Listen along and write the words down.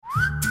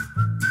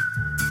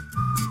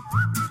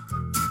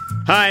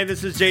Hi,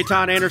 this is J.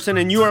 Todd Anderson,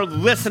 and you are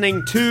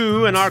listening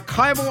to an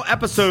archival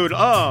episode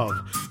of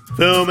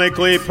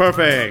Filmically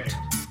Perfect.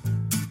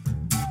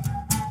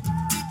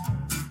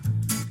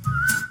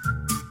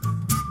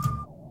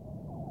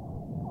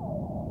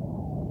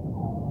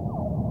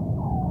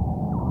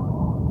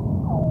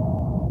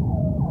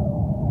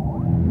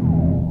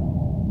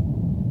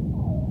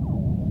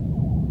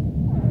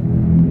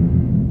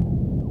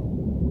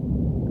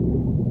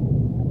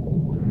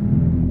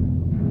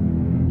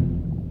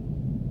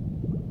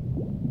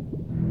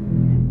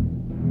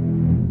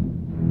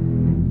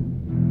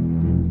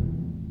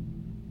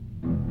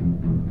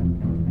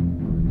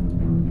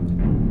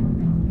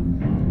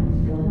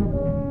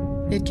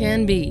 It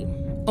can be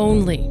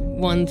only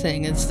one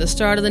thing. It's the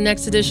start of the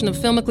next edition of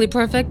Filmically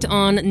Perfect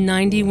on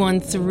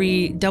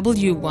 91.3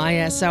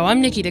 WYSO.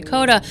 I'm Nikki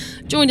Dakota,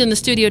 joined in the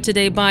studio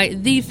today by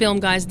the Film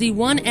Guys, the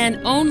one and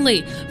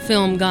only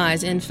Film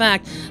Guys. In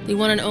fact, the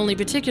one and only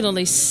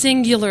particularly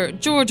singular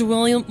George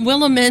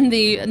Willeman,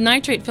 the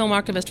nitrate film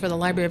archivist for the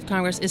Library of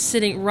Congress, is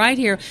sitting right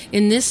here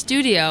in this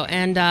studio.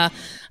 And I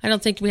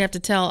don't think we have to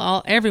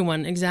tell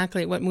everyone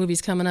exactly what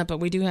movie's coming up, but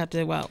we do have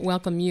to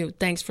welcome you.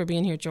 Thanks for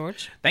being here,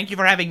 George. Thank you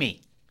for having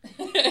me.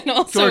 And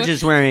also, George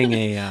is wearing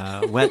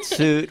a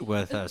wetsuit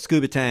with a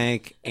scuba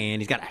tank,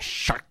 and he's got a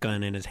shark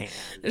gun in his hand.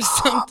 There's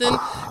something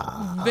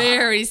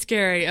very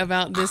scary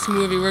about this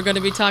movie we're going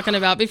to be talking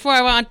about. Before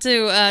I want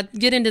to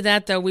get into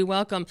that, though, we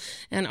welcome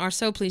and are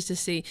so pleased to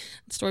see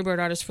storyboard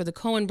artists for the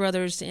Coen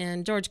brothers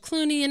and George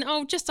Clooney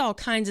and just all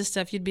kinds of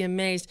stuff. You'd be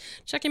amazed.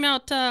 Check him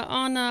out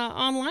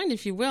online,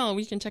 if you will.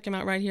 We can check him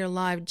out right here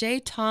live. J.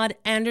 Todd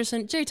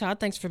Anderson. J. Todd,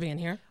 thanks for being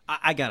here.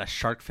 I got a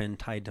shark fin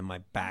tied to my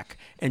back,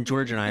 and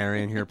George and I are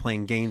in here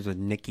playing games with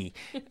Nikki.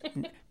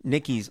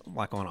 Nikki's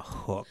like on a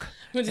hook.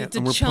 And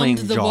we're playing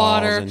the Jaws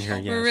water. In here.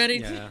 Yes. We're ready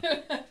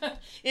to...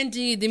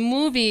 Indeed, the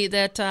movie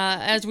that,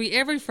 as we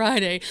every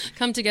Friday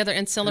come together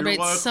and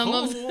celebrate some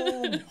of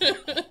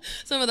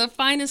the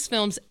finest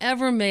films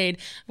ever made,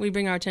 we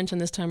bring our attention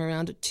this time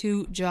around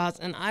to Jaws.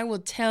 And I will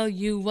tell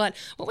you what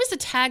was the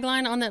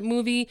tagline on that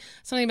movie?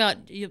 Something about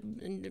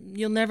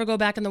you'll never go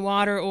back in the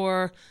water,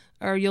 or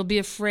you'll be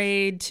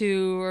afraid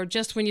to, or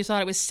just when you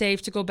thought it was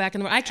safe to go back in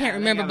the water. I can't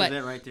remember, but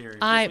right there. Just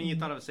when you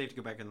thought it was safe to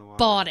go back in the water.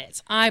 Bought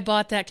it. I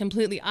bought that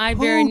completely. I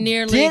very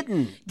nearly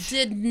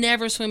did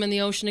never swim in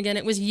the ocean again.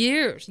 It was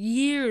years that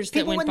went by.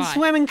 People wouldn't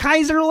swim in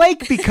Kaiser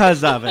Lake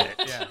because of it.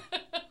 Yeah.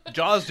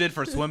 Jaws did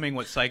for swimming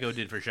what Psycho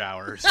did for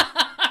showers.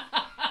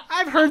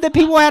 I've heard that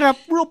people had a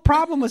real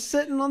problem with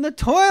sitting on the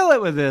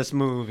toilet with this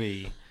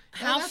movie.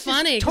 How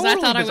funny, because I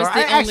thought bizarre.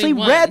 I was the only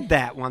one. I actually read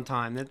that one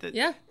time, that the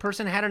Yeah.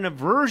 person had an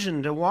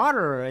aversion to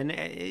water, and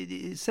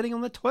sitting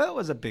on the toilet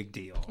was a big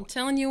deal. I'm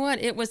telling you what,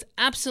 it was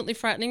absolutely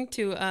frightening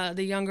to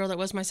the young girl that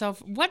was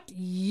myself. What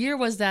year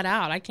was that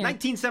out? I can't...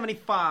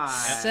 1975.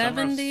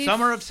 70?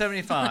 Summer of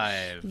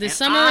 75. The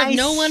summer of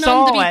No One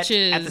on the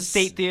Beaches. At the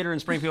State Theater in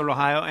Springfield,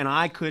 Ohio, and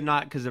I could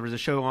not, because there was a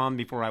show on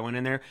before I went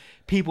in there.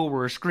 People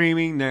were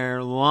screaming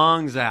their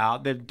lungs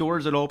out. The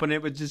doors had opened.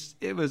 It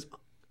was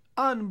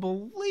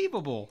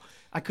unbelievable.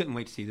 I couldn't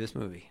wait to see this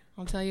movie.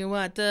 I'll tell you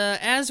what,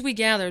 as we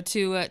gather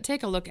to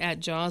take a look at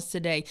Jaws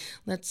today,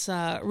 let's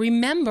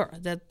remember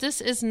that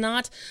this is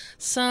not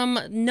some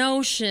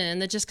notion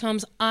that just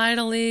comes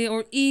idly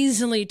or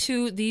easily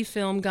to the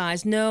Film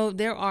Guys. No,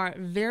 there are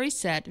very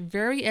set,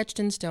 very etched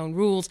in stone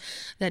rules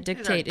that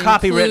dictate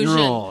copywritten inclusion.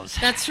 rules.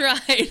 That's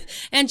right.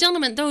 And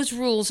gentlemen, those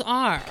rules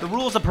are... The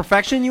rules of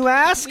perfection, you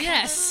ask?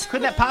 Yes.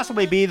 Could that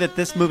possibly be that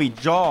this movie,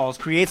 Jaws,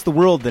 creates the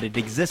world that it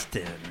exists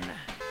in?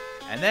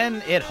 And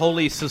then it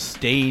wholly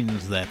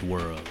sustains that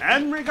world.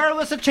 And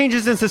regardless of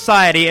changes in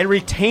society, it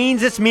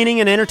retains its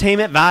meaning and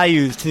entertainment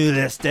values to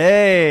this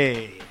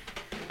day.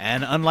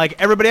 And unlike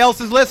everybody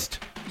else's list,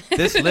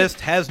 this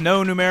list has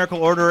no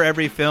numerical order.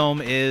 Every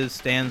film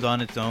stands on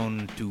its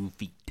own 2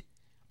 feet.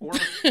 Or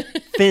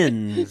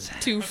fins.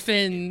 2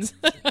 fins.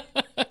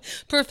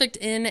 Perfect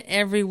in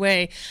every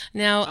way.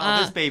 Now,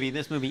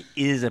 this movie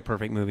is a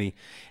perfect movie.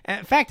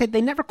 In fact,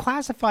 they never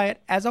classify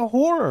it as a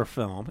horror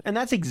film, and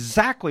that's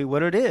exactly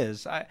what it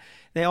is.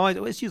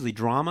 It's usually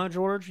drama,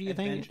 George. Do you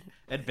think?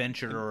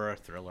 Adventure or a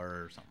thriller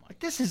or something like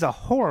that. This is a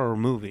horror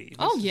movie.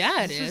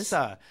 It is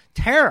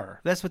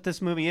terror. That's what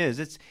this movie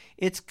is.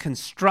 It's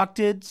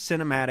constructed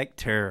cinematic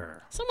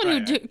terror.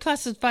 Someone who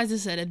classifies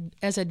this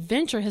as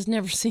adventure has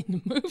never seen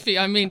the movie.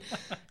 I mean,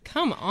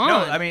 come on. No,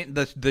 I mean,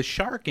 the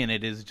shark in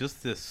it is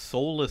just this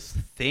soulless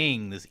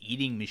thing, this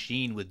eating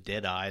machine with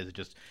dead eyes.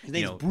 His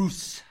name's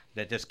Bruce.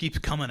 That just keeps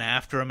coming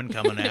after him and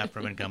coming after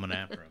him and coming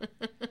after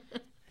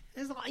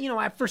him.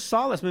 I first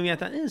saw this movie, I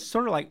thought, it's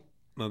sort of like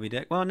Moby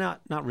Dick. Well,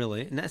 not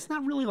really. And it's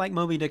not really like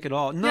Moby Dick at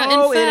all.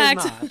 No, in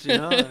fact, it is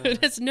not.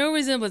 It's no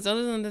resemblance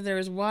other than that there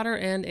is water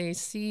and a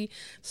sea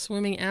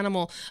swimming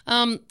animal.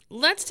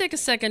 Let's take a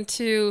second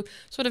to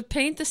sort of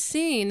paint the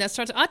scene that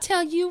starts. I'll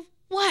tell you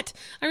What?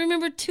 I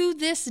remember to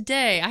this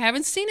day. I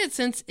haven't seen it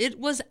since it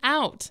was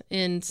out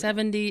in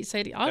 75.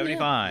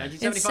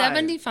 In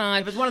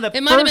 75. It was one of the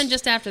It might have been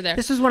just after there.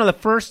 This was one of the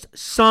first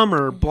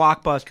summer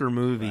blockbuster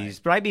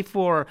movies, right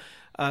before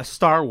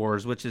Star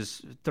Wars, which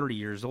is 30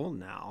 years old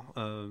now.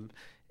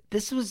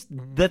 This was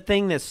the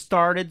thing that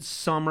started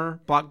summer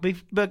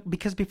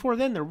because before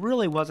then there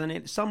really wasn't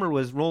it. Summer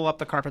was roll up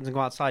the carpets and go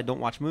outside,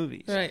 don't watch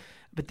movies. Right.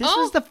 But this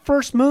was the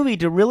first movie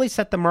to really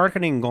set the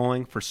marketing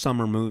going for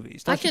summer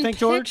movies. Don't you think,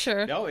 George?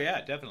 Oh,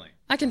 yeah, definitely.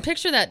 I can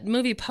picture that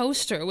movie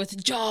poster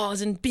with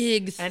Jaws and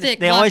big, And thick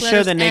they block always show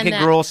letters the naked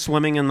girl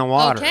swimming in the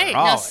water. Okay,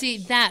 now see,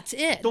 that's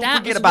it. Don't that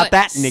forget was about what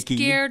that, Nikki.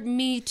 Scared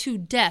me to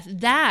death.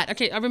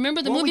 Okay, I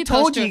remember the Well, movie we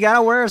told poster. you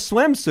gotta wear a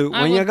swimsuit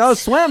when you would- go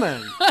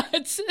swimming.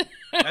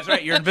 That's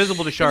right. You're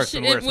invisible to sharks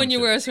when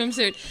you wear a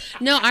swimsuit.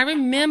 No, I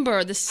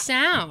remember the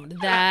sound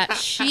that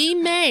she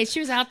made. She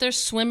was out there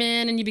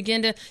swimming, and you could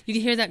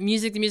hear that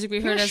music. The music we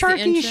heard as the Sharky,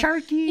 intro.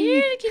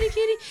 sharky. Yeah, kitty,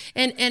 kitty.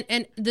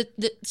 And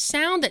the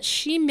sound that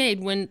she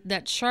made when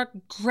that shark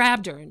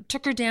grabbed her and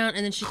took her down,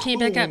 and then she came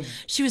back up.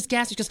 She was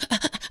gasping. She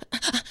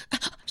goes,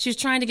 she was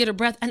trying to get her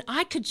breath, and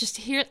I could just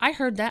hear it. I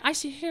heard that. I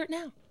hear it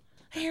now.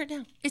 I hear it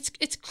now.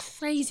 It's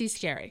crazy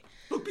scary.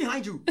 Look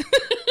behind you.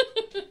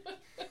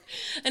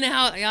 And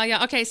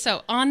yeah. Okay,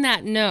 so on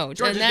that note,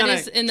 George and is that gonna,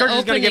 is in George the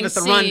is opening going to give us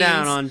the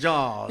rundown scenes. on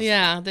Jaws.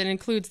 Yeah, that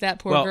includes that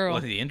poor girl.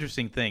 Well, the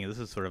interesting thing, this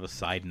is sort of a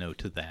side note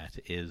to that,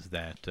 is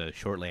that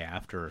shortly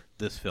after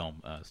this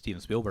film,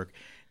 Steven Spielberg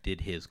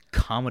did his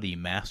comedy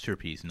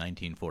masterpiece,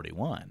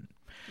 1941.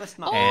 Let's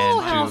not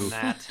how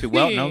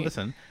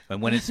listen.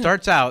 When it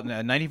starts out,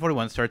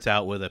 1941 starts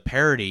out with a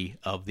parody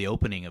of the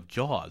opening of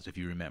Jaws, if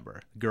you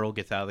remember. The girl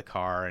gets out of the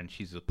car, and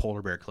she's a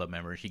Polar Bear Club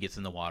member, and she gets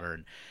in the water,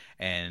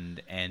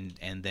 and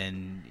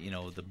then,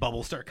 the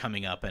bubbles start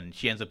coming up, and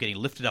she ends up getting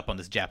lifted up on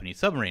this Japanese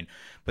submarine.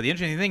 But the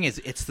interesting thing is,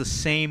 it's the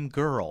same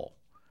girl.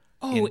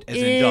 As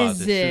in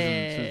Jaws.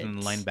 It's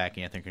Susan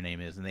Lineback, I think her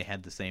name is, and they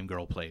had the same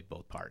girl played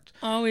both parts.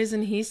 Oh,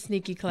 isn't he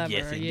sneaky clever?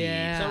 Yes, indeed.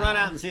 Yeah. So run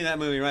out and see that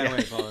movie right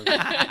away, folks.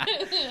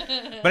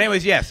 But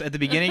anyways, yes, at the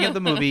beginning of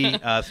the movie,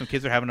 some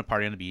kids are having a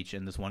party on the beach,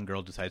 and this one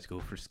girl decides to go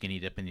for a skinny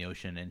dip in the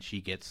ocean, and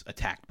she gets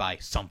attacked by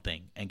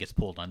something and gets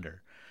pulled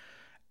under.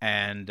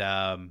 And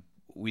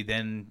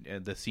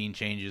the scene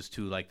changes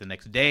to like the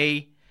next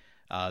day.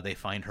 They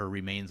find her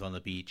remains on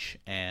the beach,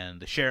 and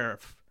the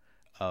sheriff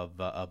of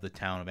the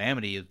town of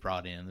Amity is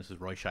brought in. This is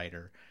Roy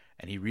Scheider,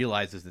 and he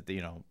realizes that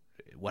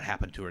what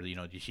happened to her.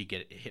 Did she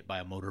get hit by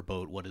a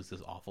motorboat? What is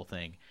this awful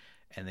thing?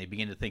 And they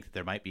begin to think that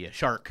there might be a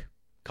shark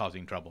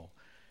causing trouble.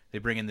 They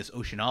bring in this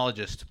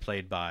oceanologist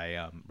played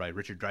by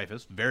Richard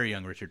Dreyfuss, very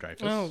young Richard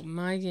Dreyfuss. Oh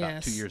my, yes.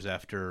 About 2 years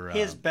after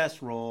His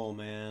best role,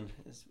 man.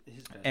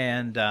 His best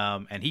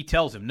and he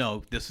tells him,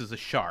 no, this is a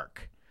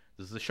shark.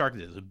 This is a shark.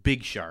 This is a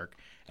big shark,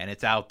 and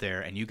it's out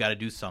there, and you got to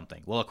do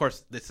something. Well, of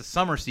course, it's the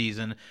summer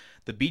season.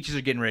 The beaches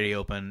are getting ready to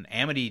open.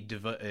 Amity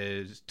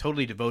is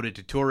totally devoted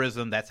to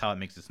tourism. That's how it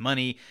makes its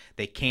money.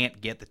 They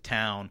can't get the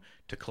town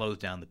to close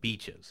down the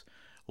beaches.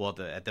 Well,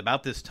 at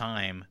about this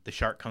time, the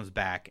shark comes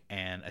back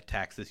and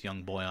attacks this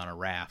young boy on a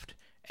raft.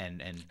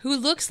 And who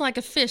looks like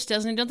a fish,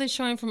 doesn't he? Don't they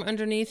show him from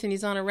underneath, and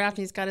he's on a raft,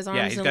 and he's got his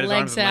arms and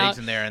legs out?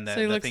 In there, and so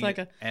he looks like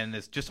and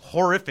it's just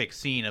horrific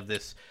scene of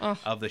this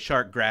of the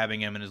shark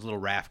grabbing him, and his little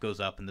raft goes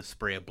up, and the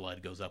spray of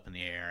blood goes up in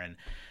the air,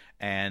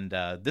 and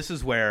this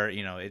is where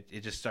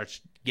it just starts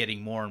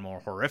getting more and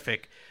more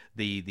horrific.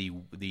 The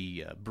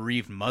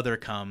bereaved mother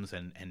comes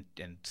and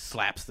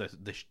slaps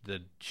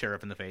the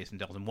sheriff in the face and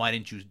tells him, "Why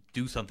didn't you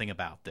do something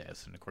about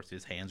this?" And of course,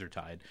 his hands are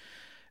tied.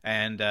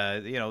 And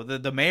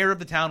the mayor of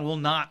the town will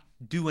not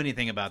do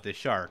anything about this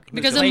shark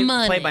because of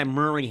money. Played by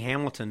Murray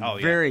Hamilton. Oh,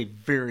 yeah. Very,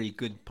 very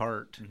good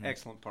part. Mm-hmm.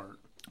 Excellent part.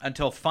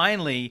 Until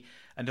finally,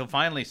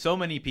 so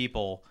many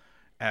people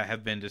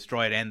have been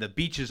destroyed, and the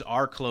beaches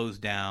are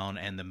closed down,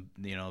 and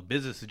the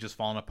business has just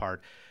fallen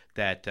apart.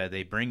 That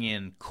they bring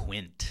in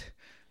Quint,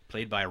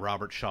 played by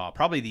Robert Shaw,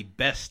 probably the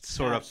best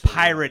sort of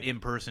pirate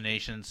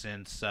impersonation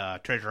since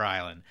Treasure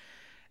Island.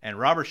 And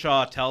Robert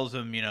Shaw tells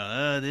him,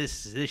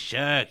 this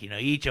shark,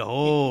 eat your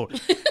whole.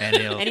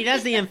 And he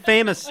does the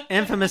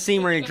infamous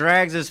scene where he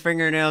drags his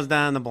fingernails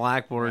down the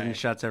blackboard and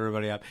shuts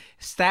everybody up.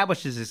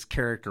 Establishes his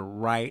character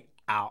right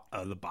out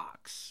of the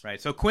box. Right.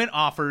 So Quint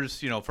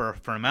offers, for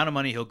an amount of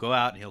money, he'll go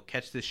out and he'll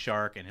catch this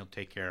shark and he'll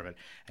take care of it.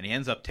 And he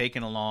ends up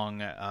taking along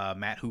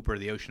Matt Hooper,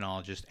 the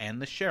oceanologist,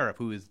 and the sheriff,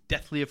 who is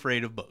deathly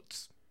afraid of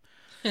boats.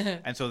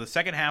 And so the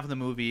second half of the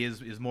movie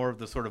is more of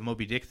the sort of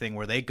Moby Dick thing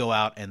where they go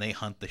out and they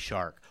hunt the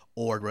shark.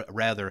 Or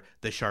rather,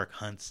 the shark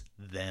hunts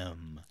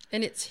them.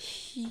 And it's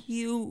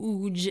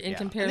huge in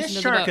comparison to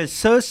this the boat. shark is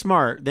so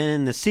smart that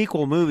in the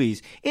sequel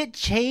movies, it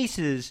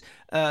chases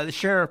the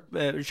Sheriff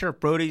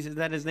Brody. Is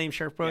that his name,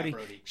 Sheriff Brody? Yeah,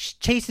 Brody.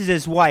 Chases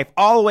his wife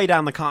all the way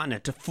down the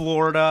continent to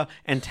Florida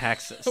and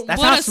Texas. That's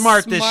What how a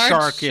smart this smart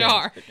shark is.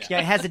 Yeah,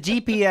 it has a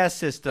GPS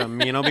system,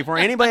 before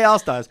anybody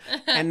else does.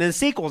 And in the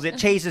sequels, it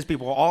chases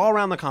people all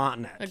around the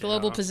continent. A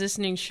global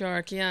positioning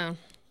shark, yeah.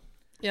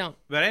 Yeah.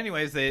 But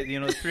anyways, the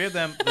three of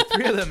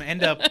them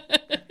end up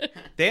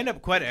they end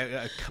up quite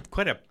a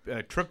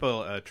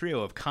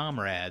trio of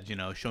comrades, you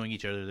know, showing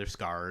each other their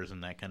scars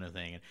and that kind of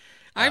thing.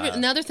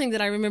 Another thing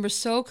that I remember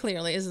so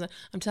clearly is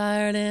I'm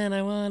tired and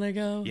I want to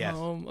go Yes.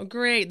 home. Oh,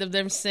 great.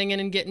 Them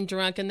singing and getting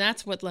drunk, and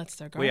that's what lets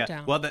their guard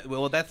down.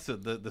 Well, that's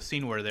the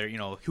scene where they're, you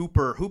know,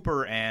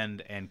 Hooper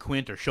and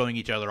Quint are showing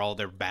each other all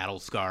their battle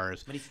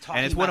scars. But he's talking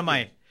and it's about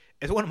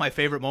one of my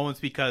favorite moments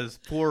because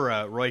poor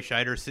Roy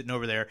Scheider's sitting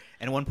over there,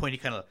 and at one point he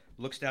kind of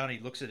looks down, he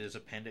looks at his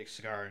appendix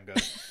scar and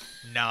goes,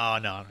 no,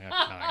 I'm not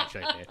gonna show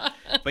you that.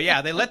 But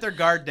yeah, they let their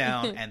guard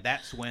down, and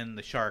that's when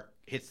the shark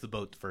hits the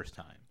boat the first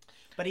time.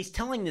 But he's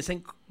telling this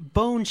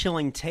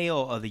bone-chilling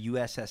tale of the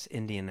USS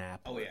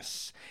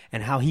Indianapolis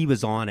and how he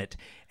was on it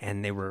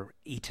and they were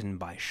eaten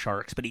by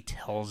sharks. But he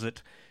tells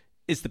it.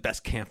 It's the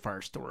best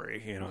campfire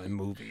story, you know, in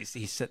movies.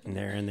 He's sitting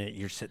there and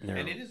you're sitting there.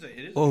 And it is a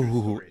true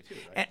story too,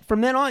 right? And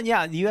from then on,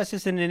 yeah, the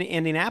USS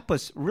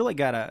Indianapolis really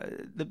got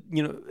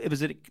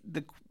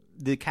the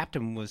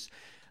captain was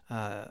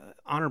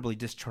honorably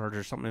discharged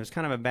or something. It was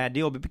kind of a bad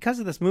deal. But because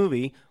of this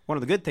movie, one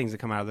of the good things that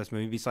come out of this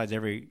movie, besides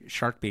every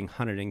shark being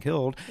hunted and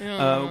killed,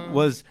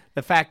 was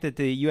the fact that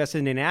the U.S.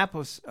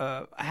 Indianapolis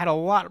had a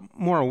lot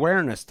more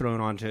awareness thrown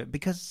onto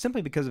it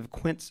simply because of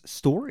Quint's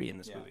story in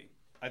this movie.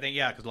 I think,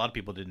 because a lot of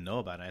people didn't know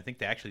about it. I think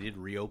they actually did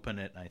reopen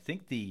it. I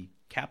think the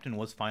captain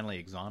was finally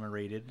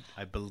exonerated,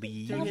 I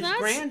believe. Well, His that's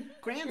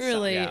grandson.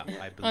 really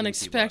I believe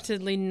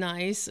unexpectedly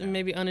nice, and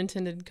maybe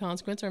unintended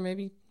consequence, or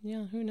maybe,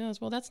 who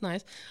knows? Well, that's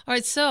nice. All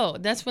right, so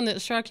that's when the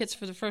shark hits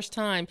for the first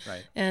time.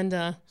 Right.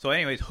 And so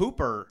anyways,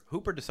 Hooper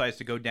decides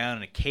to go down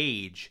in a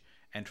cage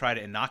and try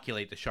to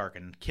inoculate the shark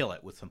and kill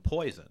it with some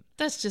poison.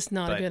 that's just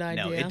not a good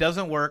idea. No, it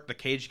doesn't work. The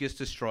cage gets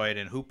destroyed,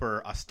 and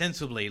Hooper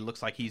ostensibly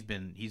looks like he's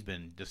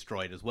been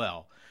destroyed as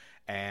well.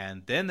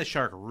 And then the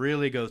shark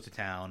really goes to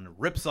town,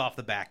 rips off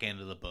the back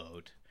end of the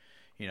boat,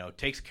 you know,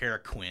 takes care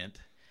of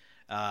Quint,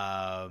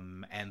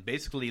 and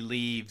basically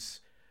leaves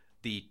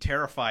the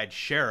terrified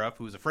sheriff,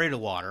 who's afraid of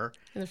water,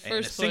 In the in a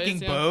first sinking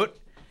place, yeah. boat,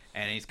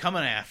 and he's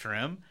coming after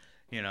him.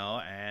 You know,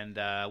 and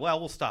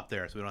we'll stop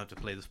there so we don't have to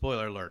play the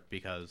spoiler alert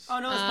because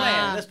Oh, no,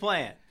 let's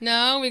play it.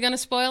 No, we're going to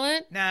spoil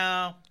it?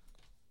 no,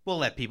 we'll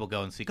let people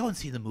go and see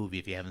the movie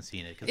if you haven't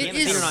seen it. 'Cause It we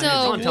haven't is seen It's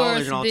so on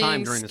television worth all the time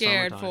being during the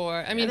scared summertime.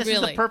 for. I mean, this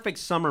really. is the perfect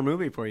summer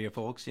movie for you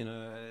folks, you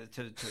know,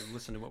 to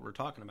listen to what we're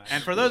talking about.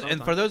 And for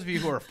those of you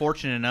who are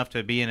fortunate enough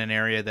to be in an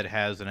area that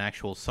has an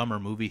actual summer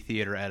movie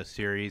theater at a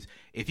series,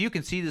 if you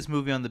can see this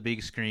movie on the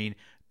big screen,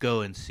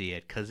 go and see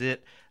it, because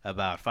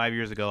about 5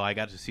 years ago I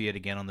got to see it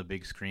again on the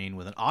big screen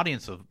with an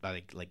audience of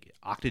like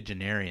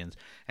octogenarians,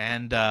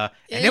 and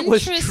it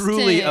was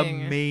truly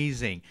Interesting.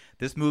 amazing.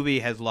 This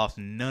movie has lost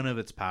none of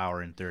its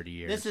power in 30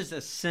 years. This is a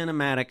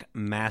cinematic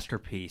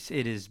masterpiece.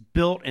 It is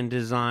built and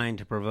designed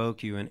to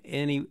provoke you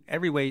in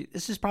every way.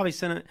 This is probably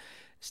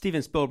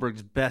Steven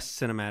Spielberg's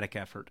best cinematic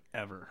effort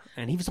ever,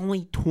 and he was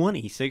only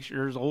 26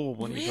 years old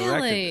when he directed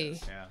Really?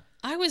 this. yeah.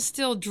 I was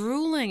still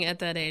drooling at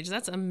that age.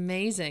 That's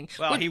amazing.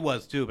 Well, he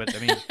was too, but I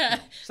mean,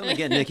 Somebody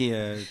get Nikki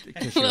a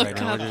tissue Look right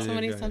now.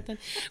 up something.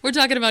 We're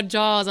talking about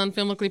Jaws on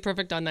Filmically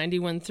Perfect on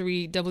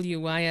 91.3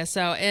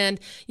 WYSO. And,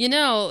 you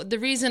know, the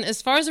reason,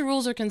 as far as the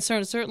rules are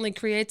concerned, it certainly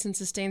creates and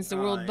sustains the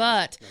world.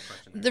 But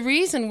the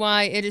reason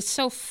why it is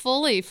so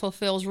fully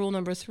fulfills rule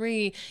number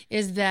 3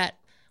 is that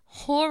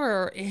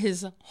horror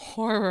is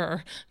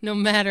horror, no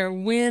matter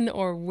when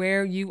or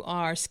where you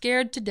are.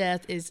 Scared to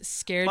death is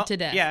scared to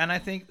death. Yeah, and I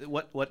think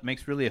what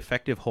makes really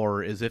effective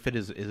horror is if it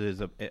is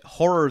a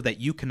horror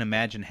that you can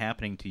imagine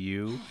happening to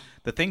you.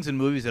 The things in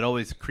movies that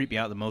always creep me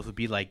out the most would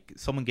be like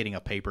someone getting a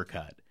paper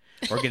cut,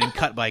 or getting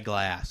cut by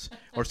glass,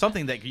 or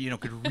something that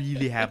could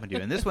really happen to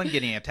you. And this one,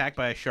 getting attacked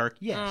by a shark,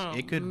 yes,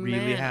 it could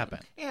really man. happen.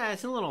 Yeah,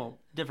 it's a little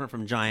different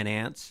from Giant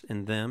Ants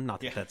and Them.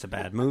 Not that that's a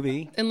bad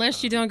movie.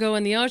 Unless you don't go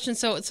in the ocean.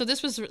 So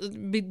this was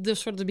the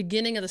sort of the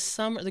beginning of the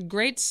summer, the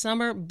great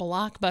summer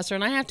blockbuster.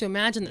 And I have to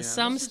imagine that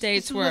some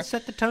states were,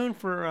 set the tone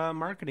for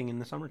marketing in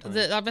the summertime.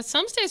 but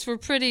some states were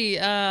pretty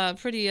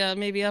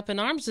maybe up in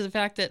arms to the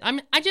fact that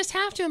I just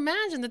have to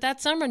imagine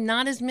that summer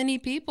not as many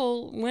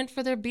people went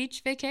for their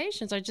beach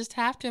vacations. I just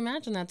have to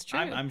imagine that's true.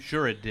 I'm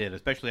sure it did,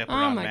 especially up Oh,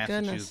 around my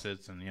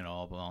Massachusetts and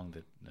all along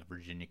the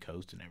Virginia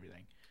coast and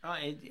everything.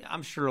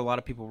 I'm sure a lot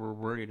of people were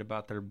worried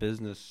about their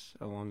business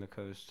along the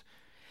coast.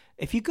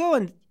 If you go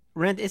and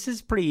rent, this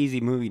is a pretty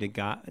easy movie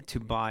to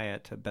buy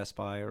at Best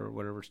Buy or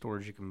whatever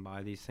stores you can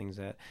buy these things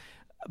at.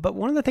 But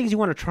one of the things you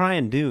want to try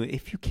and do,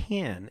 if you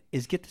can,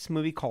 is get this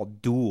movie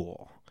called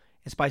Duel.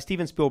 It's by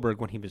Steven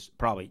Spielberg when he was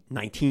probably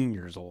 19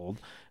 years old,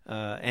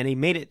 and he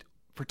made it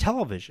for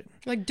television.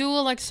 Like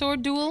duel, like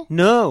sword duel?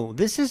 No,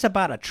 this is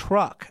about a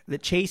truck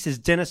that chases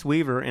Dennis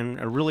Weaver in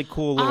a really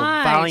cool little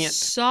I valiant.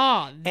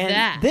 saw And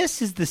that.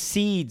 this is the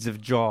seeds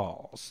of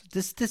Jaws.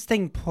 This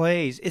thing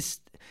plays.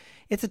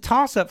 It's a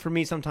toss up for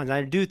me sometimes.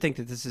 I do think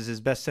that this is his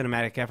best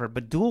cinematic effort,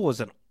 but Duel is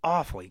an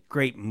awfully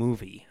great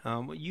movie.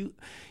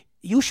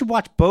 You should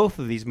watch both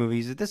of these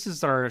movies. This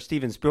is our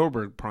Steven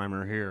Spielberg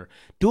primer here.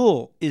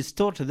 Duel is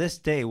still to this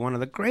day one of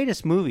the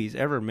greatest movies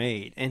ever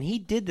made, and he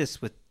did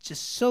this with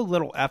just so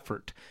little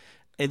effort.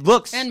 It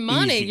looks And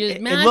money, easy. you're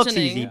It looks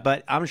imagining. easy,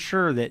 but I'm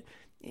sure that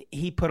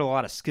he put a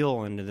lot of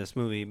skill into this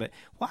movie. But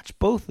watch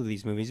both of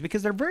these movies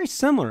because they're very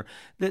similar.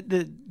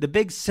 The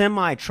big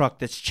semi truck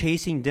that's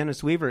chasing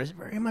Dennis Weaver is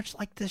very much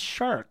like this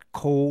shark,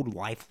 cold,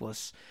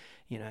 lifeless.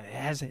 You know, it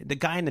has the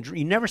guy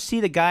you never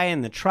see the guy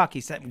in the truck.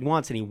 He's at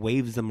once and he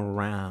waves them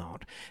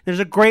around. There's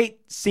a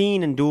great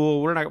scene in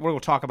Duel. We're going to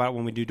talk about it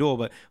when we do Duel,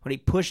 but when he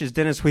pushes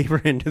Dennis Weaver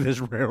into this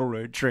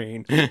railroad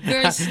train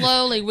very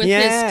slowly with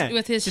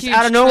his just huge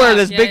out of nowhere, truck.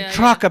 this big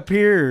truck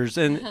appears,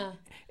 and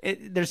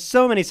there's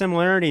so many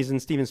similarities in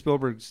Steven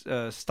Spielberg's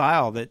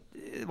style that,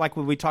 like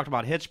when we talked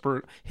about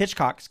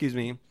Hitchcock, excuse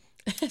me.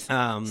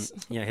 Hitchcock.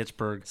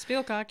 Spielberg,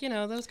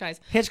 those guys.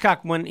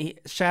 Hitchcock, when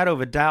Shadow of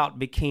a Doubt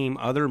became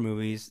other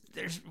movies,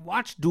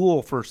 watch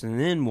Duel first and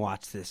then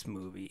watch this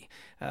movie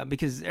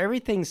because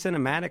everything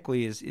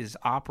cinematically is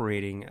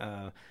operating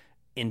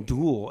in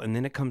Duel, and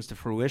then it comes to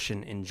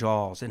fruition in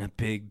Jaws in a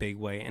big, big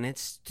way, and it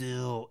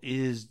still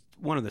is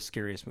one of the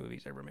scariest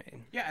movies ever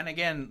made. Yeah, and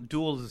again,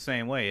 Duel is the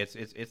same way.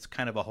 It's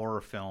kind of a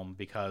horror film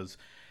because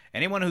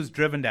anyone who's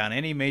driven down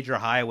any major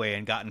highway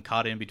and gotten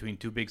caught in between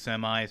two big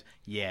semis,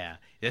 yeah,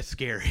 it's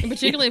scary.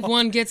 Particularly if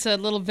one gets a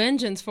little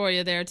vengeance for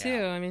you there, too.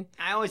 Yeah. I mean,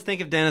 I always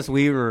think of Dennis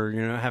Weaver,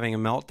 having a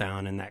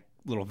meltdown in that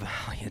little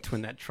Valiant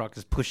when that truck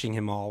is pushing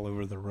him all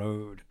over the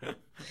road.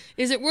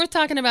 Is it worth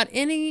talking about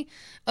any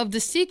of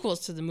the sequels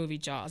to the movie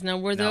Jaws? Now,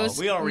 were those...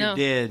 we already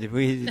did.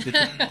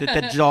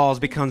 The Jaws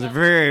becomes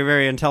very,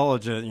 very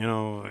intelligent,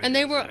 And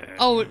they were...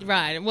 Oh,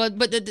 right. Well,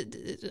 but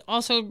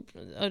also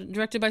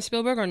directed by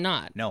Spielberg or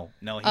not? No.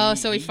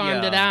 So he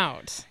farmed it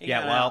out.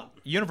 Yeah, well,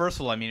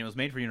 Universal, it was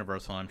made for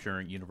Universal. I'm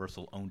sure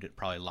Universal owned it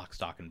probably lock,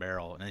 stock, and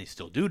barrel, and they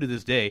still do to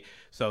this day.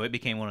 So it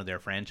became one of their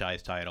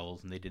franchise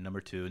titles, and they did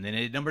number 2. And then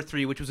they did number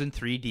 3, which was in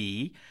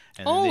 3D.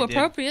 And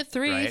appropriate.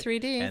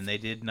 3D. And they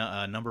did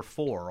number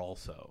 4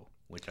 also,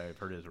 which I've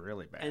heard is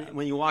really bad. And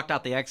when you walked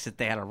out the exit,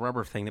 they had a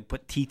rubber thing that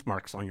put teeth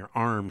marks on your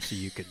arms so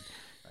you could...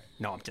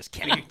 No, I'm just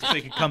kidding. So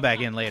you could come back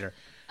in later.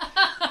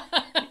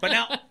 But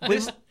now,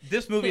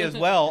 this movie as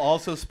well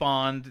also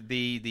spawned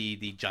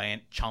the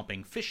giant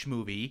chomping fish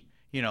movie,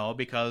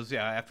 because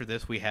after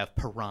this we have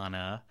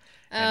Piranha.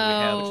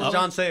 And we have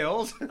John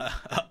Sayles.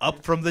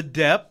 Up from the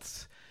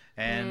Depths.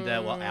 And,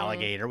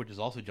 Alligator, which is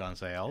also John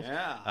Sayles.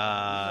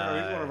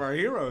 Yeah. He's one of our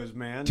heroes,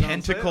 man.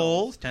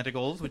 Tentacles,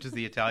 which is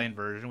the Italian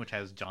version, which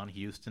has John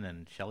Huston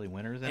and Shelley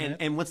Winters in it.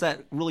 And what's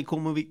that really cool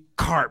movie?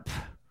 Carp.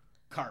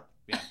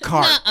 Yeah.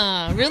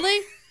 Carp.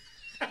 Really?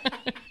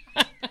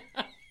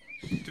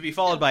 To be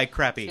followed by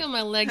Crappy. I feel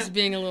my legs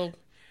being a little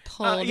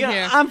pulled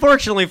here.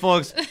 Unfortunately,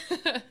 folks,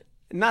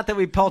 not that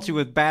we pelt you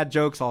with bad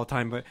jokes all the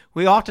time, but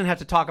we often have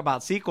to talk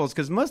about sequels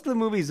because most of the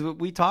movies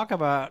we talk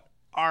about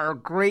are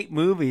great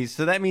movies.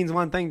 So that means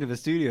one thing to the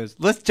studios.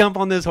 Let's jump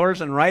on this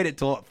horse and ride it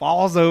till it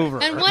falls over.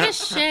 And what a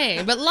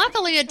shame. But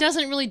luckily, it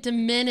doesn't really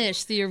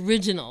diminish the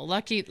original.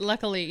 Luckily,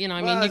 you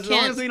can't. As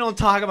long as we don't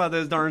talk about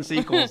those darn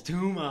sequels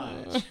too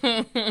much.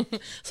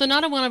 So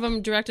not a one of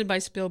them directed by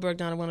Spielberg,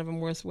 not a one of them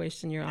worth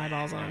wasting your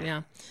eyeballs on.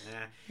 Yeah.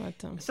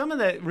 But, some of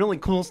the really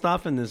cool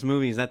stuff in this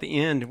movie is at the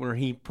end where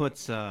he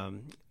puts...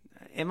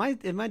 Am I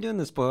doing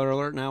the spoiler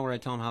alert now where I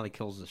tell him how he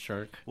kills the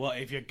shark? Well,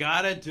 if you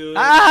gotta do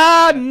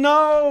it...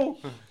 No!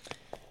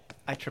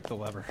 I tripped the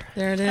lever.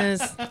 There it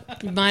is.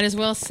 You might as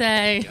well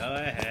say. Go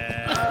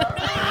ahead.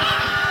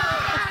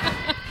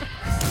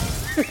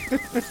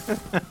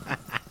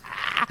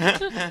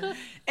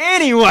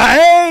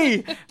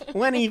 Anyway,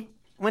 when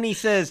he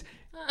says,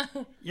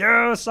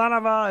 "You son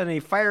of a," and he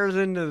fires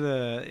into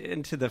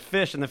the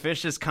fish, and the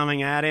fish is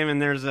coming at him,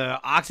 and there's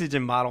a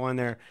oxygen bottle in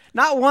there.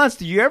 Not once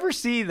do you ever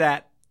see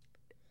that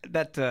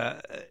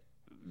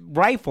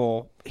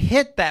rifle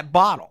hit that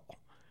bottle.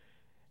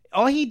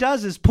 All he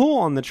does is pull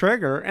on the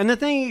trigger, and the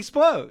thing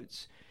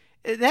explodes.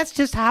 That's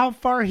just how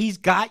far he's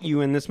got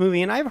you in this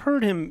movie. And I've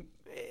heard him,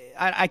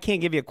 I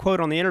can't give you a quote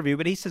on the interview,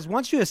 but he says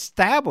once you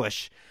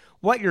establish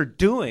what you're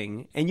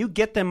doing and you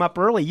get them up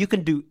early, you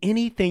can do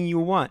anything you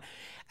want.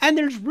 And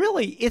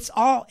it's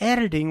all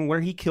editing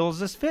where he kills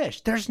this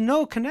fish. There's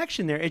no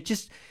connection there.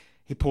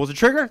 He pulls the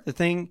trigger, the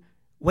thing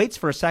waits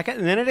for a second,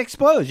 and then it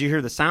explodes. You hear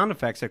the sound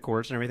effects, of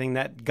course, and everything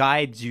that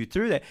guides you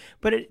through that.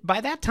 But by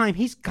that time,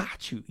 he's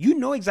got you. You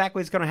know exactly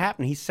what's going to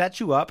happen. He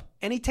sets you up,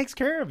 and he takes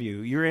care of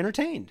you. You're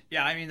entertained.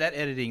 Yeah, the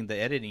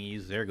editing he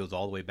used there goes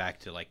all the way back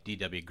to like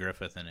D.W.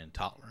 Griffith and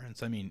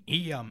Intolerance.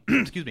 He,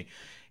 excuse me,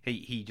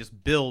 he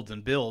just builds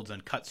and builds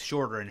and cuts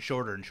shorter and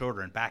shorter and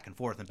shorter and back and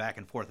forth and back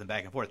and forth and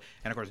back and forth.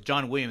 And of course,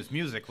 John Williams'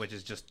 music, which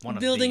is just one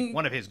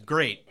of his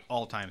great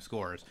all-time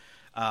scores.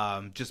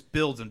 Just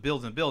builds and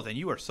builds and builds, and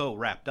you are so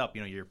wrapped up.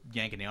 You're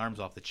yanking the arms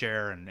off the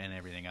chair and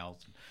everything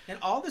else. And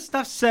all this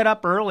stuff's set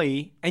up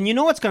early, and you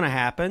know what's going to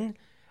happen.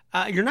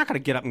 You're not going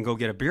to get up and go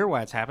get a beer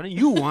while it's happening.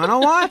 You want to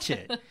watch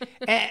it.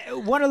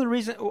 And one of the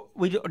reasons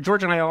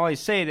George and I always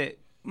say that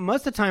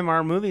most of the time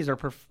our movies are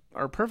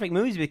are perfect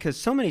movies because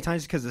so many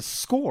times because of the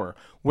score.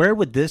 Where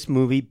would this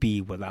movie be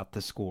without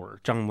the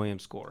score, John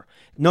Williams' score?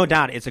 No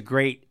doubt, it's a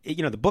great.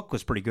 The book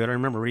was pretty good. I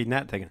remember reading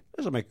that and thinking,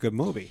 this will make a good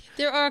movie.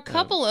 There are a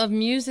couple of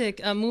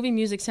movie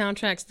music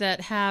soundtracks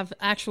that have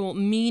actual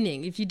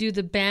meaning. If you do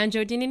the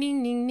banjo, ding ding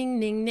ding ding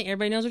ding ding,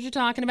 everybody knows what you're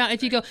talking about.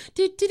 If you go,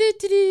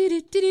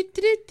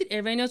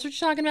 everybody knows what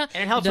you're talking about.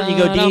 And it helps when you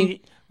go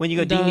ding. When you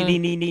go ding,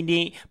 ding, ding, ding,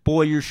 ding,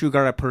 boy, your shoe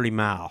got a pretty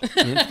mouth.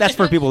 That's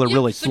for people that are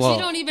really slow. But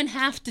you don't even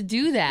have to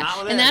do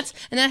that. And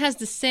that has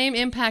the same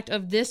impact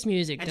of this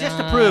music. And just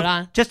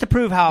to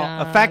prove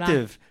how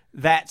effective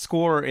that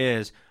score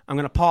is, I'm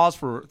going to pause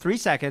for 3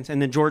 seconds,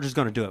 and then George is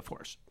going to do it for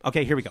us.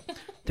 Okay, here we go.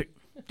 3,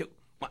 2,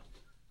 1.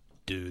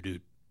 Do do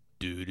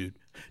do do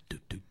do do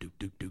do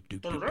do do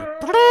do.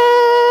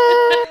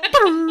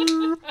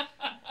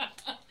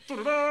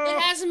 It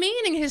has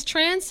meaning. It has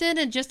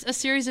transcended just a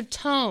series of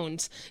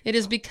tones. It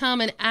has become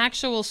an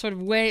actual sort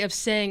of way of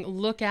saying,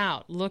 look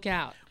out, look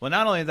out. Well,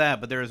 not only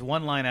that, but there is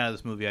one line out of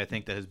this movie I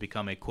think that has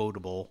become a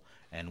quotable,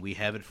 and we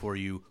have it for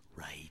you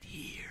right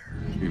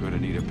here. You're going to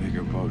need a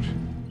bigger boat.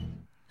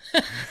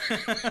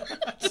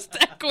 Just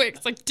that quick.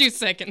 It's like 2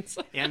 seconds.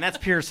 Yeah, and that's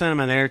pure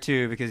cinema there,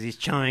 too, because he's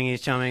chumming,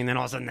 and then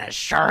all of a sudden that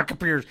shark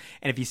appears.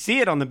 And if you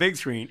see it on the big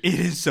screen, it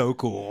is so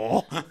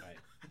cool. Right.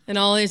 And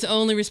all his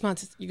only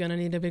response is, you're going to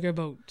need a bigger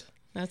boat.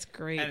 That's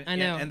great. I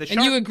know. And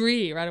you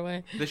agree right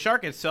away. The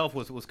shark itself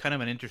was kind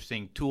of an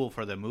interesting tool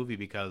for the movie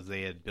because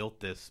they had built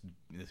this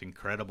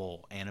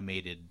incredible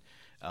animated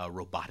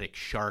robotic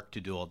shark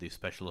to do all these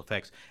special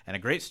effects. And a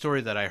great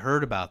story that I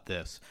heard about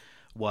this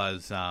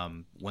was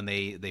when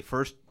they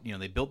first,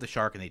 they built the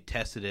shark and they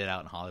tested it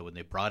out in Hollywood. And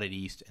they brought it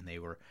east and they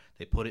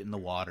put it in the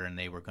water and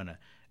they were going to,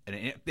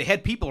 and they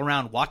had people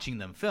around watching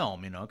them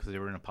film, because they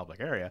were in a public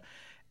area.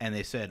 And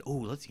they said, "Oh,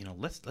 let's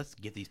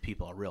give these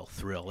people a real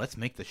thrill. Let's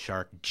make the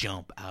shark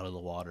jump out of the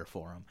water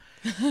for them."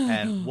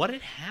 And what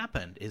had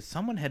happened is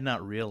someone had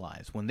not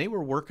realized when they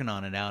were working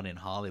on it out in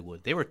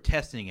Hollywood, they were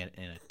testing it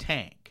in a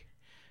tank,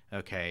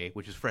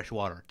 which is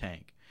freshwater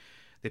tank.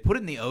 They put it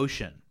in the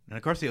ocean, and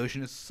of course the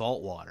ocean is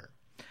salt water.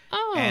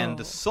 Oh. And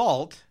the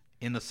salt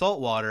in the salt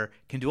water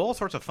can do all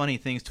sorts of funny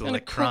things to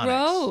electronics.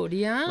 Corrode,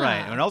 yeah. Right,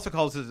 and it also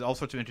causes all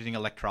sorts of interesting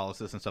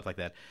electrolysis and stuff like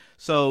that.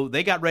 So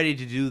they got ready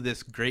to do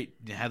this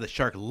have the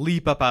shark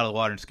leap up out of the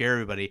water and scare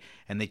everybody,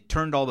 and they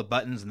turned all the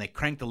buttons and they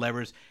cranked the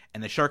levers,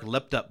 and the shark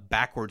leapt up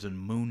backwards and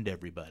mooned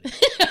everybody.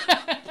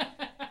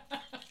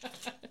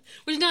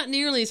 Which not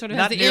nearly sort of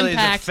not has the nearly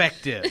impact. as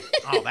effective.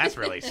 Oh, that's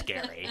really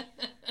scary.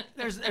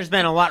 There's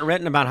been a lot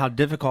written about how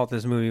difficult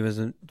this movie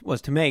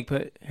was to make,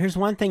 but here's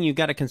one thing you've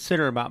got to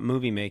consider about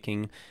movie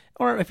making,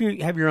 or if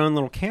you have your own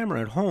little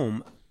camera at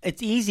home,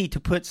 it's easy to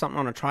put something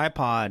on a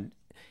tripod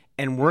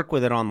and work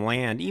with it on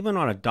land, even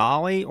on a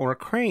dolly or a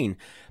crane.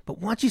 But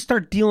once you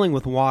start dealing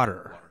with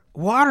water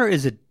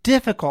is a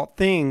difficult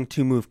thing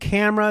to move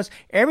cameras,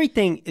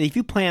 everything. If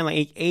you plan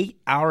like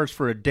 8 hours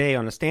for a day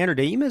on a standard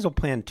day, you may as well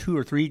plan 2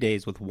 or 3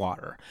 days with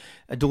water.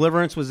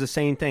 Deliverance was the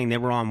same thing. They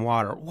were on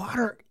water.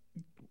 Water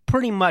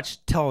pretty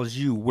much tells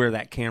you where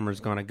that camera is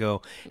going to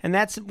go. And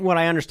that's what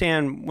I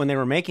understand when they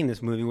were making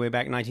this movie way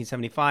back in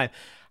 1975,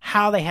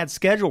 how they had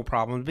schedule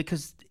problems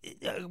because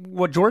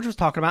what George was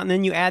talking about, and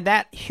then you add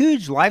that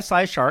huge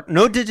life-size shark,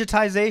 no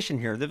digitization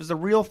here. There was a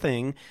real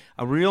thing,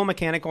 a real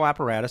mechanical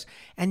apparatus,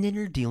 and then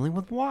you're dealing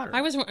with water.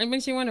 It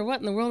makes you wonder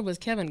what in the world was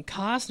Kevin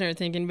Costner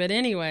thinking, but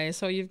anyway,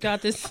 so you've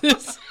got this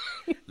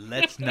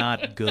Let's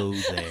not go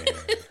there.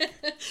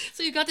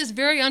 So you've got this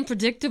very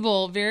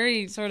unpredictable,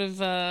 very sort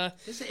of and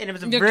it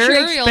was a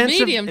mercurial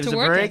medium it was to a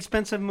work very in.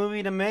 expensive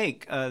movie to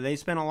make. They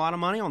spent a lot of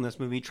money on this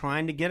movie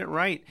trying to get it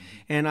right.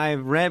 And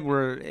I've read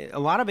where a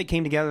lot of it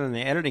came together in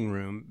the editing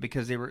room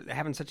because they were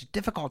having such a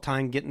difficult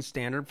time getting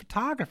standard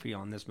photography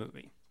on this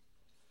movie.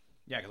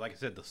 Yeah, because like I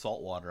said, the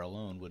salt water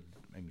alone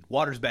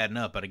water's bad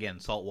enough, but again,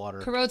 salt water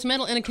corrodes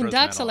metal and it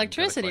conducts metal and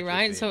electricity,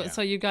 right? So yeah.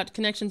 so you've got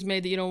connections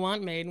made that you don't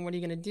want made, and what are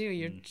you going to do?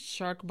 Your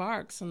shark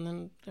barks, and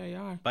then there you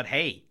are. But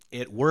hey,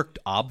 it worked,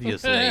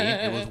 obviously.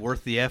 It was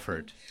worth the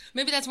effort.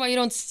 Maybe that's why you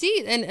don't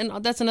see,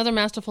 and that's another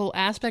masterful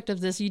aspect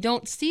of this. You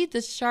don't see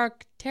the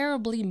shark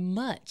terribly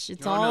much.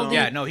 It's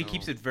he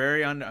keeps it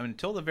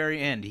until the very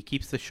end. He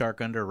keeps the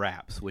shark under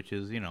wraps, which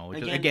is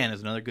again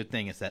is another good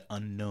thing. It's that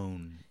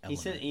unknown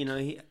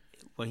element.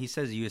 He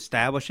says you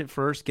establish it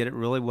first, get it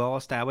really well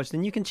established,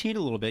 then you can cheat a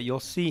little bit. You'll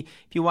see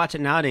if you watch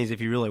it nowadays. If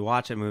you really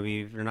watch a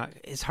movie,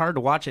 it's hard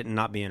to watch it and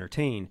not be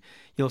entertained.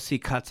 You'll see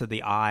cuts of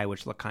the eye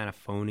which look kind of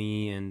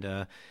phony,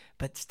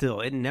 but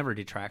still, it never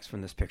detracts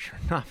from this picture,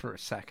 not for a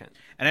second.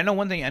 And I know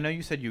one thing. I know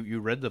you said you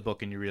read the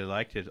book and you really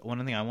liked it.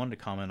 One thing I wanted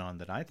to comment on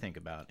that I think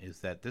about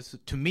is that this,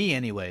 to me,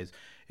 anyways,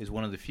 is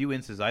one of the few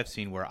instances I've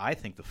seen where I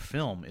think the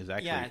film is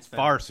actually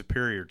far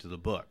superior to the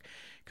book.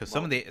 Because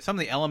some of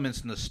the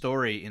elements in the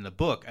story in the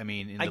book,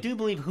 I do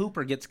believe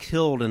Hooper gets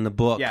killed in the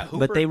book,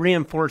 but they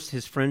reinforced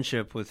his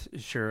friendship with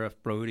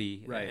Sheriff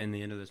Brody in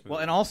the end of this movie. Well,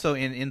 and also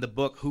in the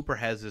book, Hooper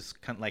has this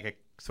kind of like a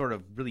sort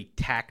of really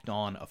tacked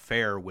on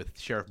affair with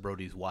Sheriff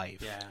Brody's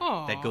wife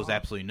that goes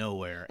absolutely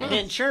nowhere.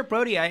 And Sheriff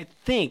Brody, I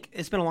think,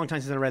 it's been a long time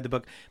since I read the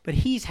book, but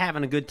he's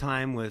having a good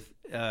time with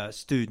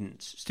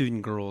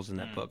student girls in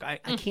that book. I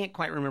can't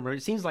quite remember.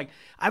 It seems like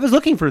I was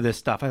looking for this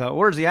stuff. I thought,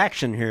 where's the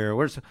action here?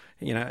 Where's,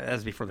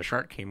 as before the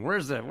shark came,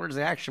 where's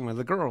the action with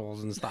the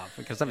girls and stuff?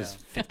 Because I was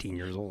 15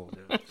 years old.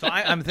 So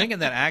I'm thinking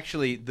that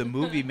actually the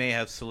movie may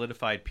have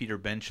solidified Peter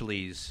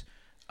Benchley's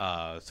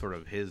sort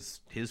of his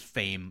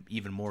fame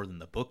even more than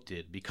the book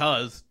did,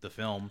 because the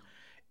film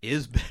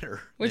is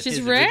better, which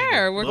is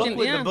rare.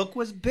 The book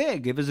was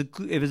big. It was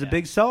a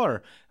big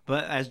seller.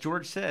 But as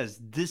George says,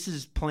 this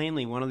is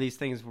plainly one of these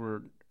things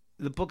where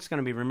the book's going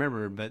to be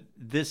remembered, but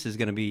this is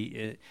going to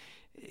be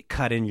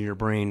cut into your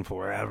brain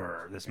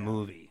forever. This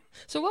movie.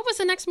 So, what was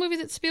the next movie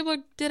that Spielberg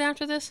did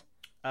after this?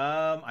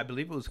 I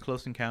believe it was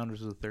Close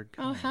Encounters of the Third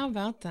Kind. Oh, how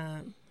about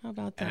that?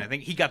 And I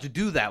think he got to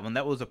do that one.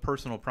 That was a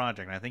personal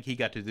project. And I think he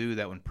got to do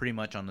that one pretty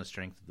much on the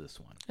strength of this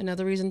one.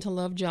 Another reason to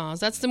love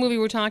Jaws. That's the movie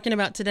we're talking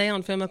about today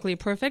on Filmically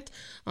Perfect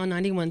on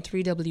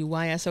 91.3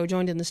 WYSO.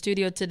 Joined in the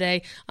studio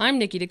today, I'm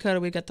Nikki Dakota.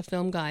 We've got the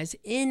film guys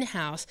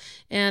in-house.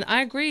 And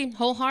I agree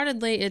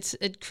wholeheartedly.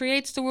 It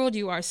creates the world.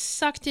 You are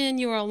sucked in.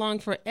 You are along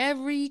for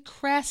every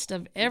crest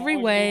of every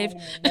wave.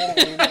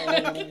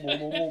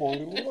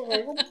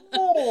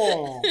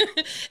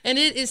 And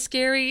it is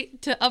scary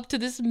up to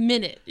this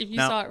minute if you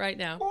saw it right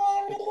now.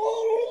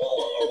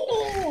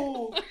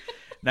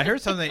 Now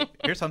here's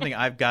something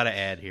I've got to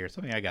add here.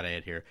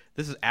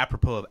 This is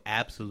apropos of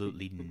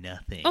absolutely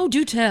nothing. Oh,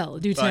 do tell.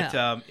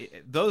 But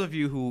those of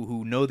you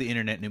who know the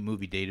Internet New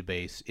Movie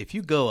Database, if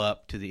you go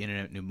up to the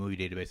Internet New Movie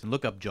Database and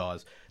look up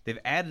Jaws, they've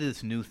added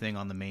this new thing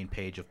on the main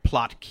page of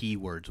plot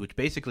keywords, which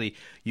basically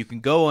you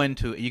can go and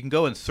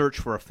search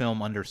for a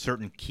film under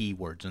certain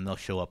keywords, and they'll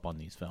show up on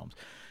these films.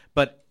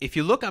 But if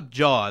you look up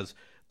Jaws,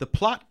 the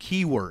plot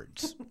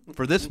keywords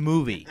for this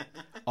movie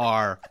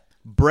are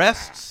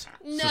breasts,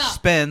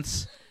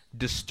 suspense,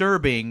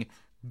 disturbing,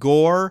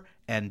 gore,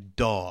 and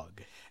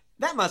dog.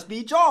 That must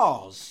be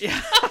Jaws.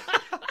 Yeah.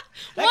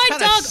 Why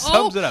dog?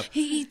 Sums it up.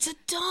 He eats a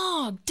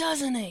dog,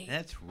 doesn't he?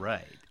 That's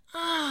right.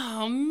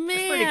 Oh, man.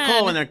 It's pretty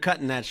cool when they're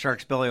cutting that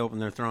shark's belly open.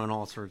 They're throwing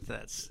all sorts of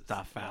that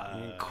stuff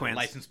out. Quince.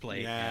 License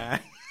plate. Yeah.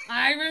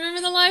 I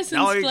remember the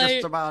license plate.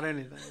 Just about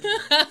anything.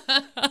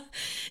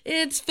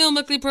 It's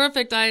Filmically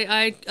Perfect.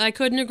 I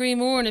couldn't agree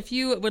more. And if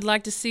you would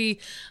like to see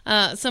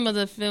some of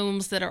the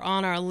films that are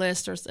on our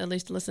list, or at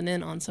least listen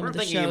in on some of the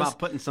shows. We're thinking about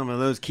putting some of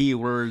those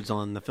keywords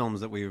on the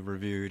films that we've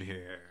reviewed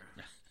here.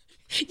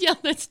 Yeah,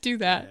 let's do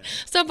that. Yeah.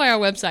 Stop by our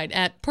website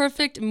at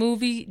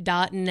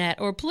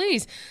perfectmovie.net, or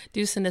please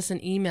do send us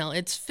an email.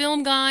 It's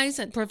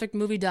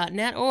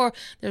filmguys@perfectmovie.net, or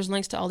there's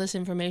links to all this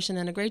information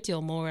and a great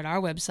deal more at our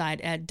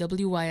website at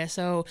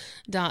wyso.org.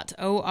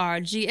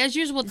 As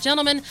usual,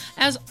 gentlemen,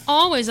 as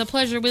always, a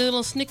pleasure with a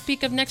little sneak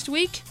peek of next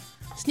week.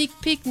 Sneak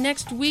peek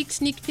next week,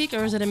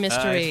 or is it a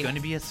mystery? It's going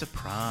to be a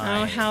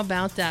surprise. Oh, how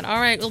about that? All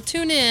right, well,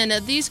 tune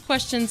in. These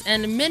questions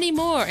and many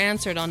more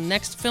answered on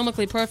next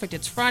Filmically Perfect.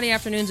 It's Friday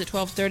afternoons at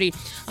 12:30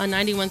 on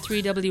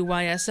 91.3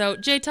 WYSO.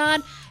 J.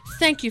 Todd,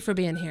 thank you for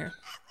being here.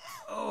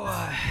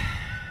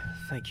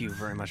 Thank you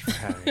very much for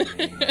having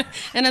me.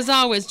 And as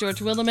always, George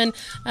Wilderman,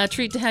 a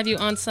treat to have you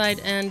on site,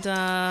 and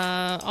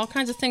all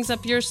kinds of things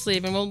up your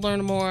sleeve, and we'll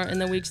learn more in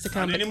the weeks to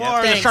come. Not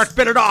anymore. The shark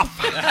bit it off.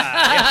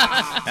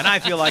 Yeah. And I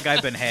feel like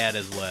I've been had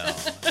as well.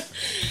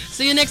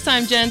 See you next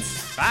time,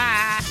 gents.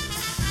 Bye.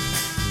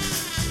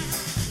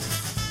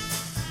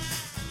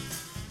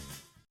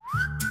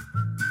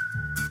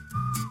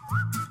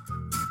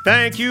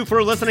 Thank you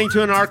for listening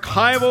to an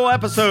archival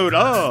episode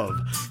of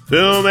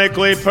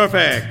Filmically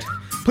Perfect.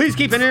 Please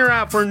keep an ear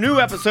out for new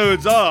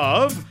episodes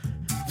of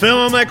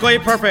Filmically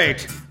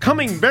Perfect,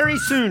 coming very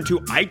soon to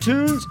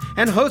iTunes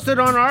and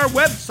hosted on our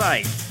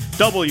website,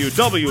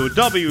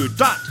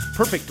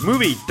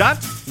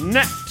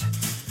 www.perfectmovie.net.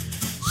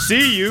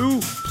 See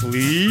you,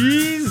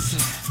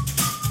 please.